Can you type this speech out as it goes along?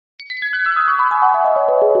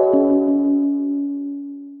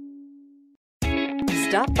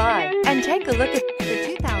Stop by and take a look at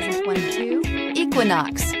the 2022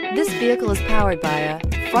 Equinox. This vehicle is powered by a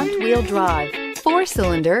front-wheel drive,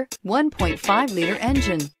 4-cylinder, 1.5-liter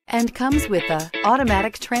engine, and comes with a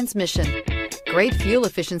automatic transmission. Great fuel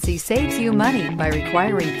efficiency saves you money by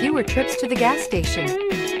requiring fewer trips to the gas station.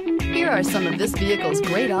 Here are some of this vehicle's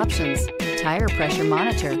great options: tire pressure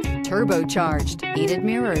monitor, turbocharged, heated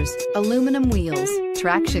mirrors, aluminum wheels,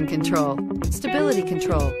 traction control, stability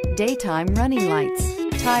control, daytime running lights,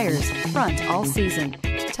 tires, front all season,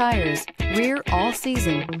 tires, rear all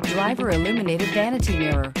season, driver illuminated vanity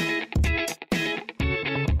mirror.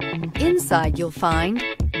 Inside you'll find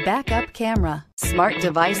backup camera, smart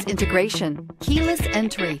device integration, keyless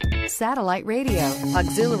entry, satellite radio,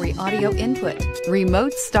 auxiliary audio input,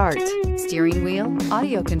 remote start, steering wheel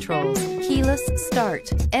audio controls, keyless start,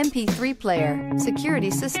 MP3 player, security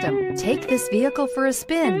system. Take this vehicle for a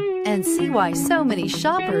spin and see why so many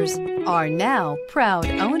shoppers are now proud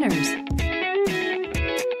owners.